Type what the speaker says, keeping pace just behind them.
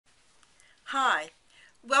Hi,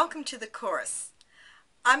 welcome to the course.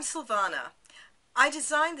 I'm Silvana. I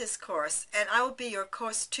designed this course and I will be your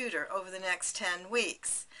course tutor over the next 10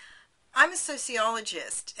 weeks. I'm a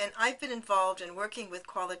sociologist and I've been involved in working with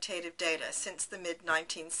qualitative data since the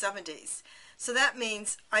mid-1970s. So that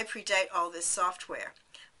means I predate all this software.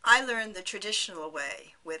 I learned the traditional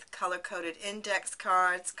way with color-coded index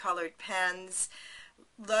cards, colored pens,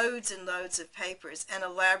 loads and loads of papers, and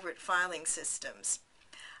elaborate filing systems.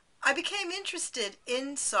 I became interested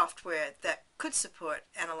in software that could support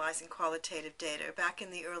analyzing qualitative data back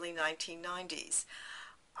in the early 1990s.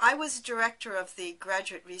 I was director of the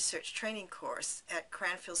graduate research training course at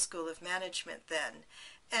Cranfield School of Management then,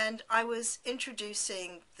 and I was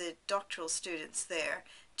introducing the doctoral students there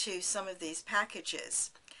to some of these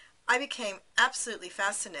packages. I became absolutely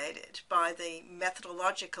fascinated by the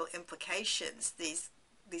methodological implications these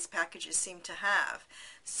packages seem to have.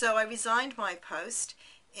 So I resigned my post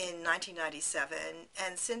in 1997,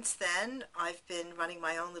 and since then I've been running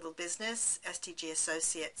my own little business, STG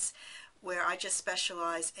Associates, where I just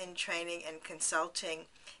specialize in training and consulting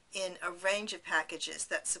in a range of packages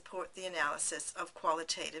that support the analysis of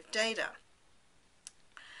qualitative data.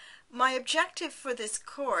 My objective for this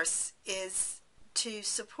course is to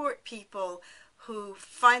support people who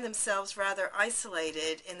find themselves rather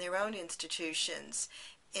isolated in their own institutions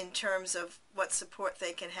in terms of what support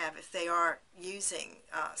they can have if they are using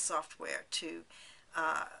software to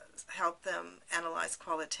help them analyze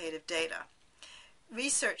qualitative data.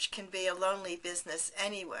 Research can be a lonely business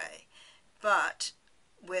anyway, but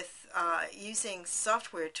with using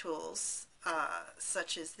software tools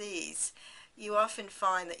such as these, you often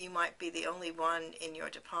find that you might be the only one in your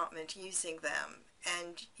department using them,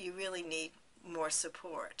 and you really need more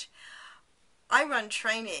support. I run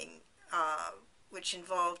training which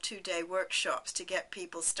involve 2-day workshops to get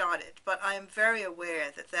people started, but I am very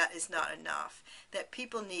aware that that is not enough, that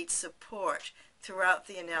people need support throughout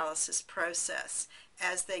the analysis process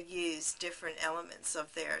as they use different elements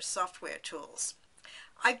of their software tools.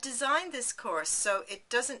 I've designed this course so it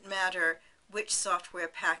doesn't matter which software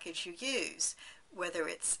package you use, whether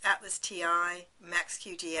it's Atlas TI, Max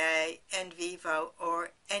QDA, NVivo, or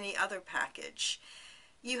any other package.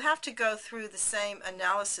 You have to go through the same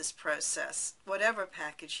analysis process, whatever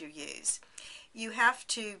package you use. You have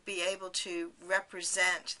to be able to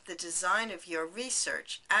represent the design of your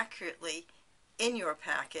research accurately in your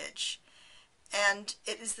package, and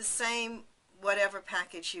it is the same whatever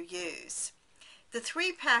package you use. The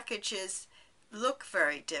three packages look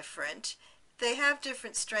very different. They have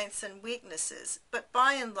different strengths and weaknesses, but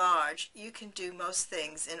by and large you can do most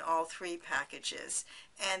things in all three packages,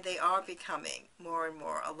 and they are becoming more and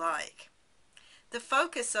more alike. The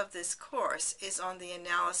focus of this course is on the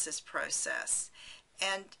analysis process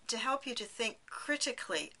and to help you to think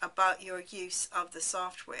critically about your use of the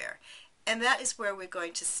software, and that is where we're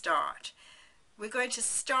going to start. We're going to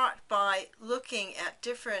start by looking at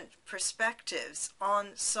different perspectives on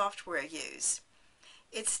software use.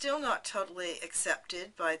 It's still not totally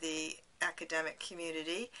accepted by the academic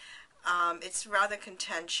community. It's rather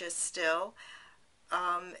contentious still.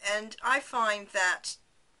 And I find that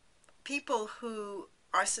people who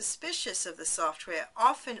are suspicious of the software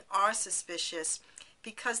often are suspicious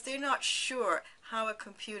because they're not sure how a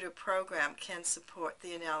computer program can support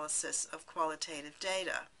the analysis of qualitative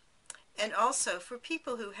data. And also for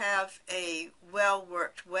people who have a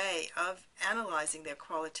well-worked way of analyzing their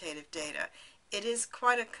qualitative data, it is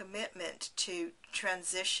quite a commitment to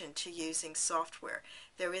transition to using software.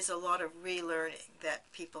 There is a lot of relearning that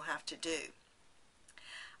people have to do.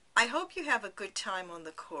 I hope you have a good time on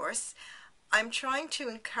the course. I'm trying to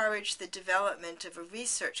encourage the development of a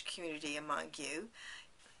research community among you.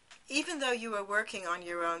 Even though you are working on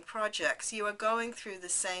your own projects, you are going through the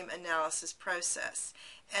same analysis process,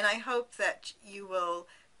 and I hope that you will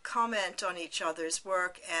comment on each other's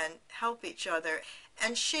work and help each other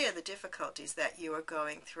and share the difficulties that you are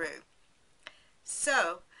going through.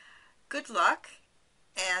 So, good luck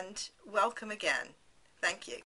and welcome again. Thank you.